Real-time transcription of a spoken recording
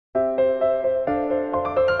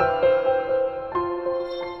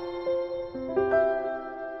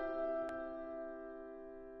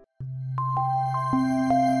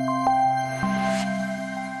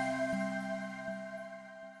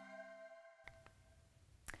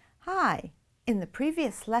Hi! In the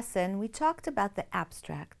previous lesson, we talked about the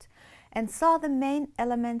abstract and saw the main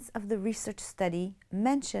elements of the research study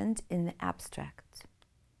mentioned in the abstract.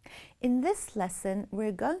 In this lesson,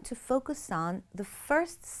 we're going to focus on the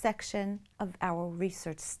first section of our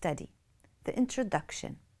research study, the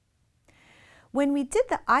introduction. When we did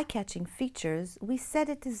the eye-catching features, we said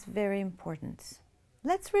it is very important.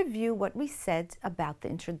 Let's review what we said about the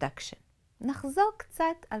introduction. נחזור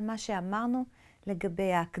קצת על מה שאמרנו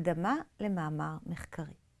לגבי ההקדמה למאמר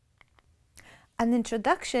מחקרי. An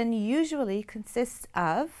introduction usually consists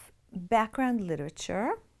of background literature,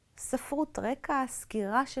 ספרות רקע,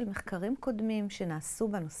 סקירה של מחקרים קודמים שנעשו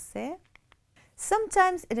בנושא.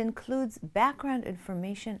 Sometimes it includes background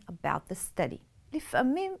information about the study.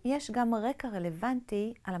 לפעמים יש גם רקע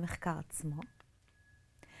רלוונטי על המחקר עצמו.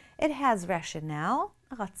 It has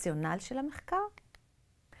rationale, הרציונל של המחקר.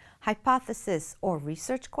 Hypothesis or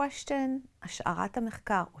research question, השערת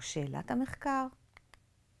המחקר או שאלת המחקר.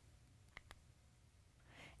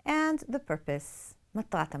 And the purpose,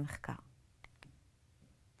 מטרת המחקר.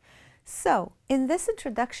 So, in this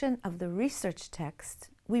introduction of the research text,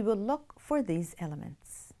 we will look for these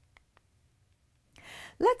elements.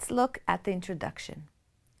 Let's look at the introduction.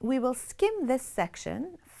 We will skim this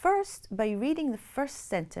section first by reading the first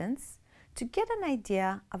sentence to get an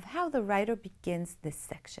idea of how the writer begins this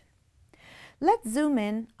section. Let's zoom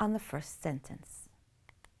in on the first sentence.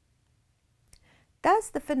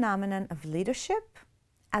 Does the phenomenon of leadership,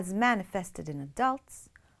 as manifested in adults,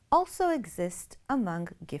 also exist among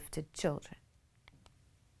gifted children?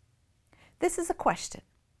 This is a question.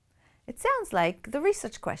 It sounds like the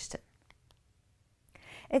research question.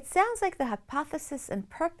 It sounds like the hypothesis and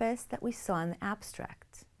purpose that we saw in the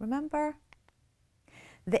abstract. Remember?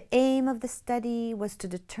 The aim of the study was to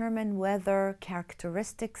determine whether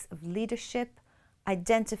characteristics of leadership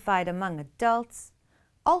identified among adults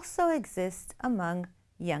also exist among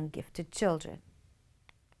young gifted children.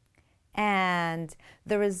 And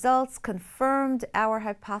the results confirmed our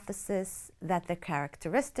hypothesis that the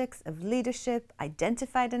characteristics of leadership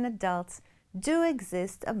identified in adults do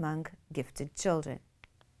exist among gifted children.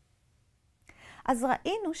 אז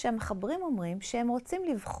ראינו שהמחברים אומרים שהם רוצים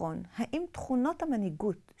לבחון האם תכונות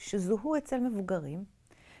המנהיגות שזוהו אצל מבוגרים,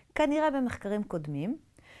 כנראה במחקרים קודמים,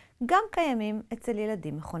 גם קיימים אצל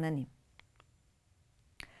ילדים מכוננים.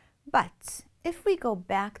 But if we go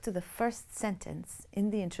back to the first sentence in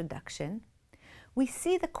the introduction, we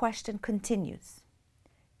see the question continues.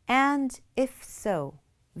 And if so,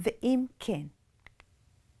 ואם כן.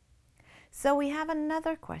 So we have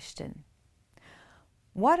another question.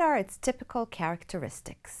 What are its typical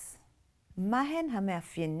characteristics? מהן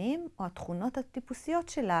המאפיינים או התכונות הטיפוסיות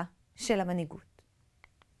שלה, של המנהיגות?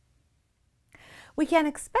 We can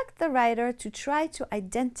expect the writer to try to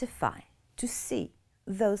identify, to see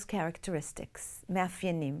those characteristics,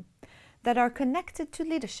 מאפיינים, that are connected to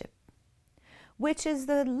leadership, which is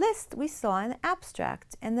the list we saw in the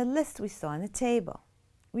abstract and the list we saw in the table.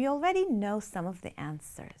 We already know some of the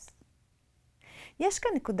answers. יש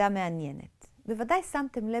כאן נקודה מעניינת. בוודאי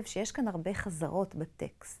שמתם לב שיש כאן הרבה חזרות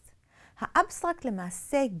בטקסט. האבסטרקט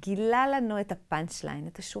למעשה גילה לנו את הפאנץ' ליין,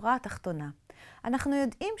 את השורה התחתונה. אנחנו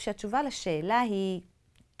יודעים שהתשובה לשאלה היא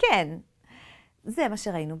כן, זה מה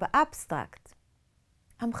שראינו באבסטרקט.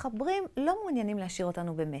 המחברים לא מעוניינים להשאיר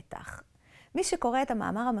אותנו במתח. מי שקורא את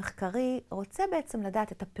המאמר המחקרי רוצה בעצם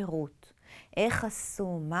לדעת את הפירוט. איך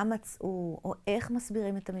עשו, מה מצאו, או איך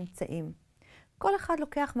מסבירים את הממצאים. כל אחד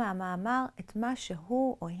לוקח מהמאמר את מה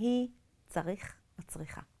שהוא או היא צריך או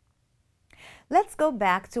צריכה. Let's go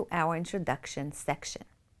back to our introduction section.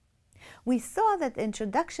 We saw that the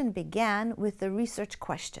introduction began with the research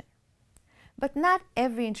question. But not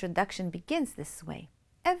every introduction begins this way.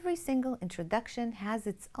 Every single introduction has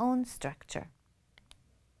its own structure.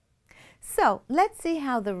 So, let's see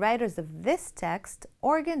how the writers of this text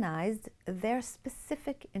organized their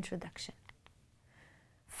specific introduction.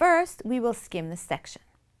 First, we will skim the section.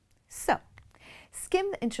 So,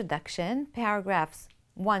 skim the introduction, paragraphs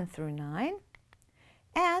 1 through 9,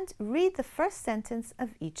 and read the first sentence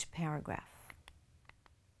of each paragraph.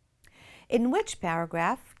 In which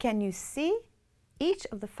paragraph can you see each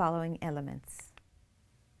of the following elements?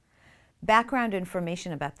 Background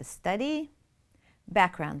information about the study,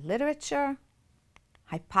 background literature,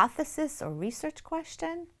 hypothesis or research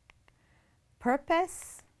question,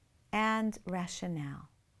 purpose, and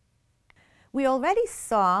rationale. We already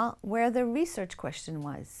saw where the research question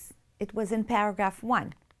was. It was in paragraph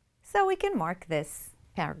 1, so we can mark this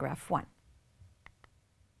paragraph 1.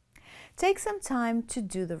 Take some time to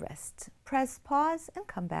do the rest. Press pause and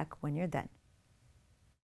come back when you're done.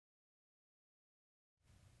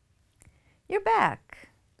 You're back.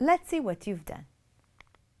 Let's see what you've done.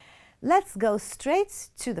 Let's go straight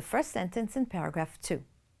to the first sentence in paragraph 2.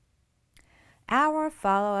 Our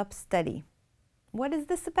follow-up study. What is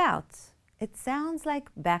this about? It sounds like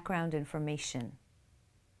background information.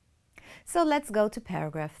 So let's go to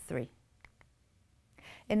paragraph 3.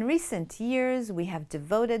 In recent years, we have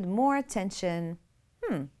devoted more attention.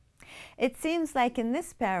 It seems like in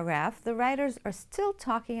this paragraph, the writers are still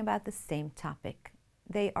talking about the same topic.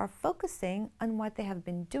 They are focusing on what they have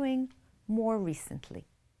been doing more recently.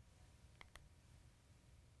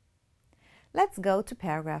 Let's go to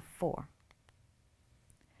paragraph 4.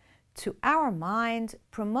 To our mind,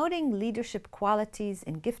 promoting leadership qualities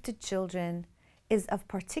in gifted children is of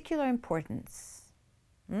particular importance.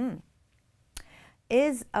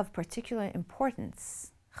 Is of particular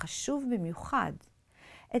importance. חשוב במיוחד.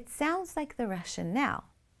 It sounds like the rationale.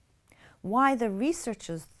 Why the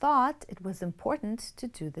researchers thought it was important to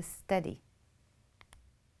do this study.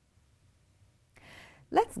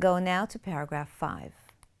 Let's go now to paragraph 5.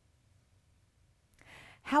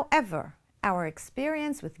 However, our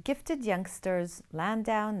experience with gifted youngsters,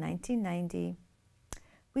 Landau, 1990,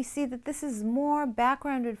 we see that this is more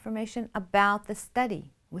background information about the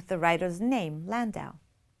study with the writer's name, Landau.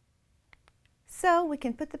 So we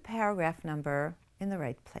can put the paragraph number in the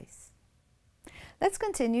right place. Let's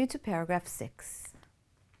continue to paragraph 6.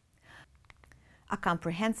 A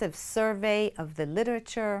comprehensive survey of the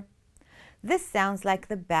literature. This sounds like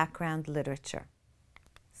the background literature.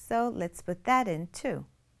 So let's put that in too.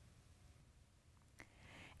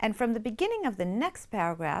 And from the beginning of the next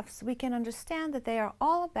paragraphs, we can understand that they are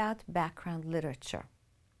all about background literature.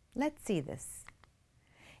 Let's see this.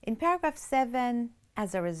 In paragraph 7,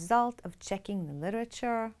 as a result of checking the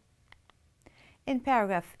literature. In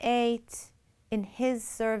paragraph 8, in his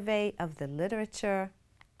survey of the literature.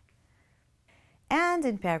 And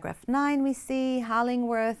in paragraph 9, we see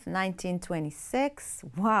Hollingworth, 1926,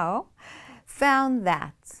 wow, found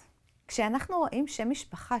that. כשאנחנו רואים שם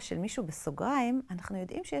משפחה של מישהו בסוגריים, אנחנו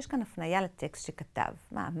יודעים שיש כאן הפניה לטקסט שכתב.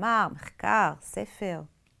 מאמר, מחקר, ספר.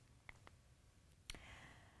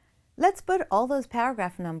 Let's put all those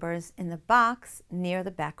paragraph numbers in the box near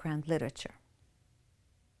the background literature.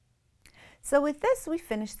 So with this, we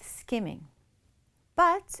finished the skimming.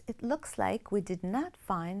 But it looks like we did not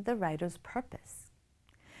find the writer's purpose.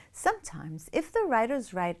 Sometimes, if the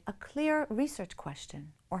writers write a clear research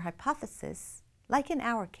question or hypothesis, like in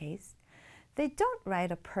our case, they don't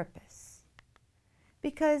write a purpose.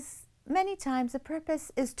 Because many times the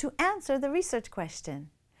purpose is to answer the research question.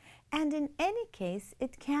 And in any case,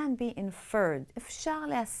 it can be inferred, אפשר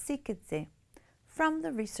להסיק את זה, from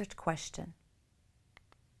the research question.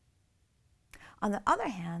 On the other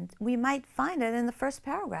hand, we might find it in the first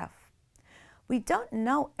paragraph. We don't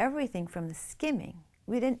know everything from the skimming.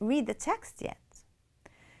 We didn't read the text yet.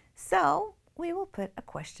 So we will put a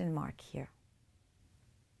question mark here.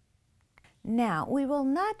 Now, we will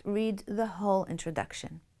not read the whole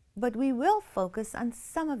introduction, but we will focus on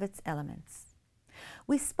some of its elements.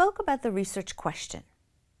 We spoke about the research question.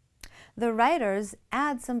 The writers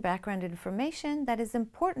add some background information that is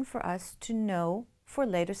important for us to know for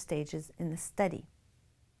later stages in the study.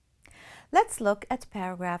 Let's look at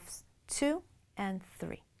paragraphs 2 and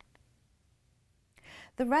 3.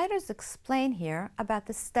 The writers explain here about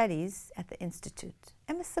the studies at the Institute.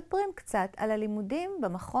 הם מספרים קצת על הלימודים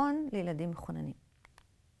במכון לילדים מחוננים.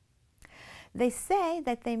 They say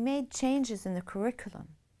that they made changes in the curriculum.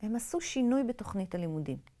 הם עשו שינוי בתוכנית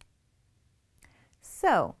הלימודים.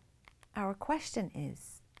 So, our question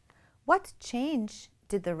is, what change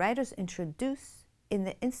did the writers introduce in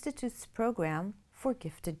the Institute's program for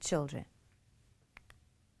gifted children?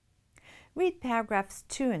 Read paragraphs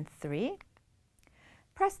 2 and 3.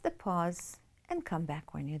 Press the pause and come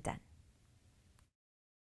back when you're done.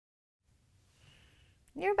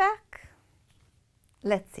 You're back.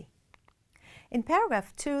 Let's see. In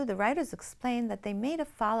paragraph 2, the writers explain that they made a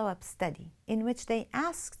follow-up study in which they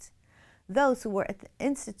asked those who were at the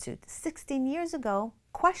Institute 16 years ago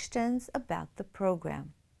questions about the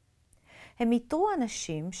program. הם איתרו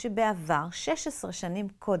אנשים שבעבר 16 שנים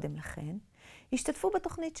קודם לכן השתתפו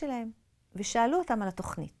בתוכנית שלהם ושאלו אותם על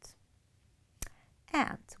התוכנית.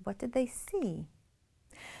 And what did they see?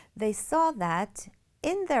 They saw that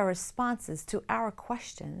in their responses to our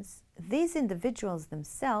questions, these individuals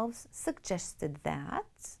themselves suggested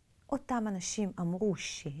that, אותם אנשים אמרו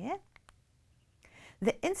ש,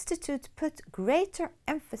 the Institute put greater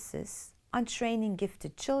emphasis on training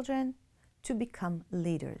gifted children to become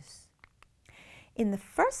leaders. In the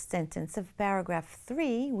first sentence of paragraph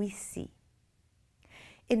 3, we see,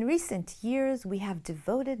 in recent years, we have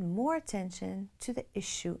devoted more attention to the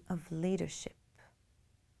issue of leadership.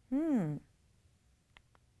 And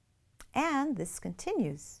this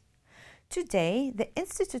continues. Today, the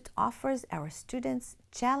Institute offers our students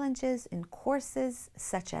challenges in courses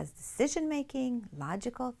such as decision-making,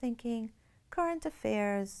 logical thinking, current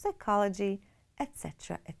affairs, psychology,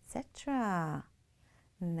 etc., etc.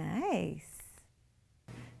 Nice.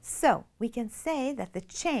 So, we can say that the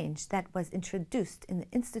change that was introduced in the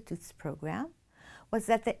Institute's program was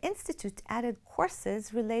that the Institute added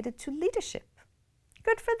courses related to leadership.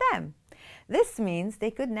 Good for them. This means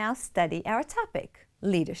they could now study our topic,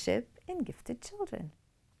 leadership in gifted children.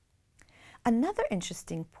 Another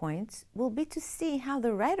interesting point will be to see how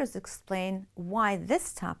the writers explain why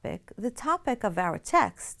this topic, the topic of our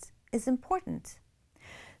text, is important.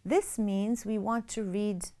 This means we want to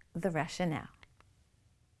read the rationale.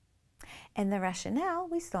 And the rationale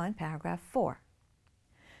we saw in paragraph 4.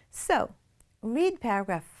 So, read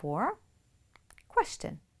paragraph 4.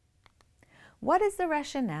 Question. What is the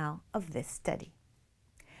rationale of this study?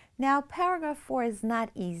 Now, paragraph 4 is not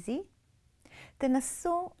easy.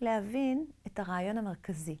 תנסו להבין את הרעיון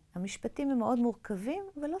המרכזי. המשפטים הם מאוד מורכבים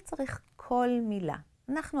ולא צריך כל מילה.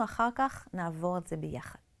 אנחנו אחר כך נעבור את זה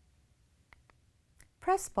ביחד.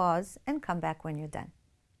 Press pause and come back when you're done.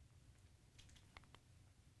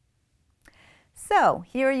 So,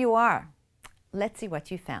 here you are. Let's see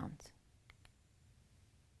what you found.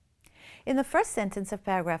 In the first sentence of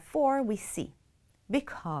paragraph 4, we see,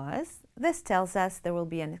 because this tells us there will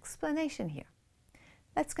be an explanation here.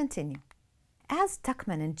 Let's continue. As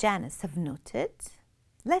Tuckman and Janice have noted,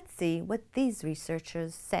 let's see what these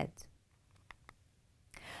researchers said.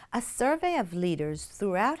 A survey of leaders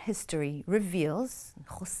throughout history reveals,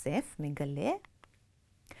 חושף, מגלה,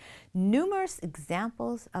 numerous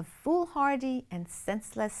examples of foolhardy and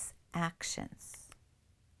senseless actions.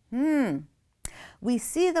 We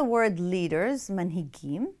see the word leaders,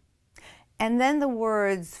 מנהיגים, and then the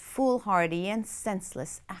words foolhardy and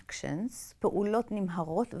senseless actions, פעולות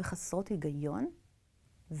נמהרות וחסרות היגיון,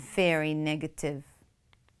 very negative.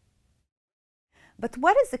 But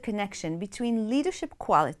what is the connection between leadership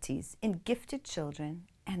qualities in gifted children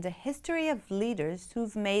and a history of leaders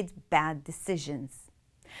who've made bad decisions?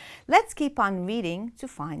 Let's keep on reading to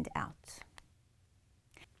find out.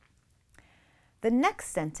 The next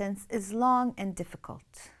sentence is long and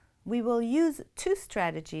difficult. We will use two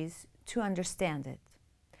strategies to understand it.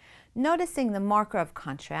 Noticing the marker of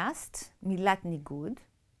contrast, מילת ניגוד,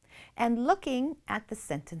 and looking at the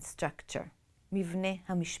sentence structure, מבנה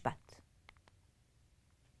המשפט.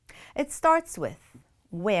 It starts with,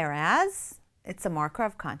 whereas, it's a marker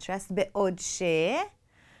of contrast, בעוד ש,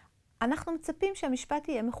 אנחנו מצפים שהמשפט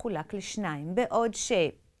יהיה מחולק לשניים, בעוד ש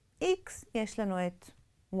x יש לנו את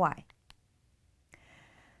y.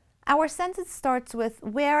 Our sentence starts with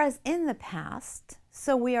whereas in the past,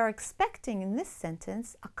 so we are expecting in this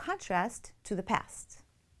sentence a contrast to the past.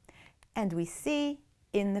 And we see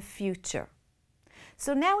in the future.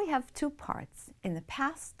 So now we have two parts, in the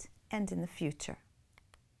past and in the future.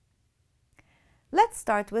 Let's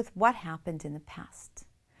start with what happened in the past.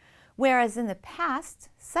 Whereas in the past,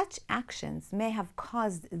 such actions may have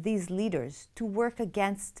caused these leaders to work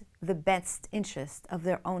against the best interest of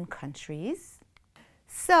their own countries.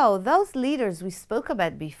 So those leaders we spoke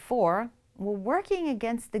about before were working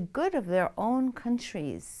against the good of their own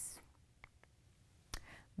countries.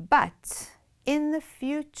 But in the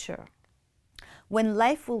future, when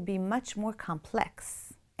life will be much more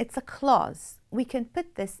complex, it's a clause. We can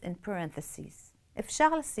put this in parentheses. אפשר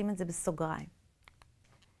לשים את זה בסוגריים.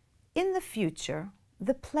 In the future,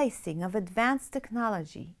 the placing of advanced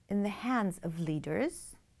technology in the hands of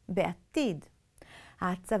leaders, בעתיד,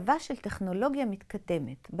 ההצבה של טכנולוגיה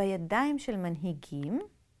מתקדמת בידיים של מנהיגים,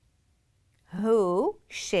 הוא,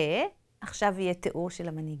 ש, עכשיו יהיה תיאור של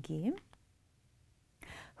המנהיגים,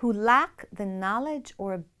 who lack the knowledge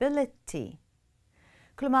or ability.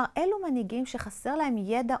 כלומר, אלו מנהיגים שחסר להם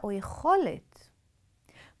ידע או יכולת.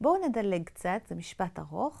 בואו נדלג קצת, זה משפט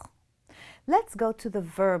ארוך. Let's go to the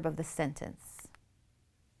verb of the sentence.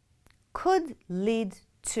 Could lead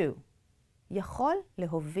to. יכול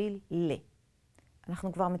להוביל ל.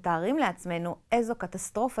 אנחנו כבר מתארים לעצמנו איזו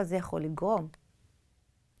קטסטרופה זה יכול לגרום.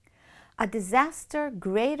 A disaster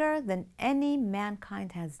greater than any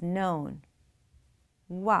mankind has known.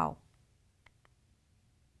 וואו.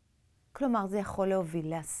 כלומר, זה יכול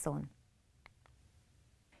להוביל לאסון.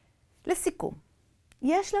 לסיכום,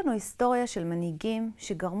 יש לנו היסטוריה של מנהיגים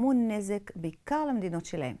שגרמו נזק בעיקר למדינות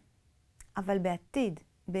שלהם. אבל בעתיד,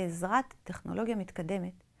 בעזרת טכנולוגיה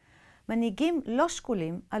מתקדמת, מנהיגים לא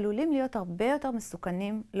שקולים עלולים להיות הרבה יותר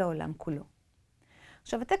מסוכנים לעולם כולו.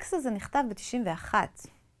 עכשיו, הטקסט הזה נכתב ב-91,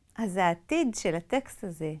 אז העתיד של הטקסט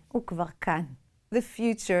הזה הוא כבר כאן. The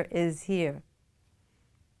future is here.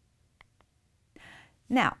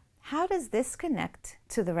 Now, how does this connect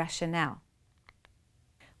to the rationale?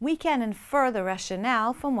 We can infer the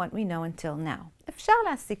rationale from what we know until now. אפשר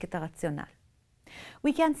להסיק את הרציונל.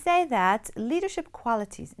 We can say that leadership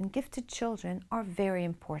qualities in gifted children are very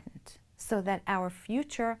important, so that our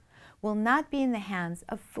future will not be in the hands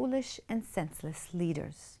of foolish and senseless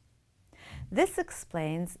leaders. This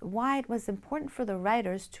explains why it was important for the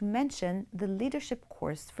writers to mention the leadership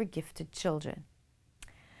course for gifted children.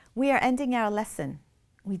 We are ending our lesson.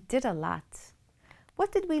 We did a lot.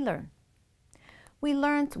 What did we learn? We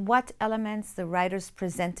learned what elements the writers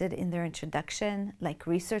presented in their introduction, like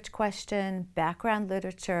research question, background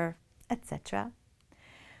literature, etc.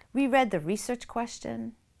 We read the research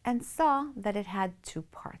question and saw that it had 2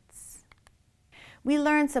 parts. We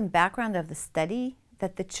learned some background of the study,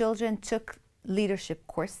 that the children took leadership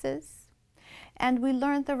courses, and we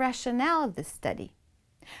learned the rationale of this study,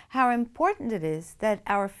 how important it is that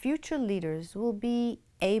our future leaders will be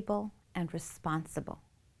able and responsible.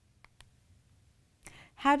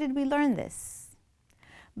 How did we learn this?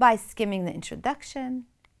 By skimming the introduction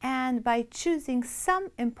and by choosing some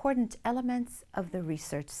important elements of the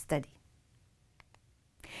research study.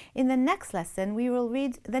 In the next lesson, we will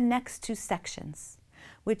read the next 2 sections,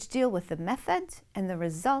 which deal with the method and the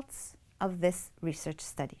results of this research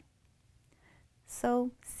study.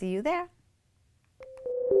 So, see you there.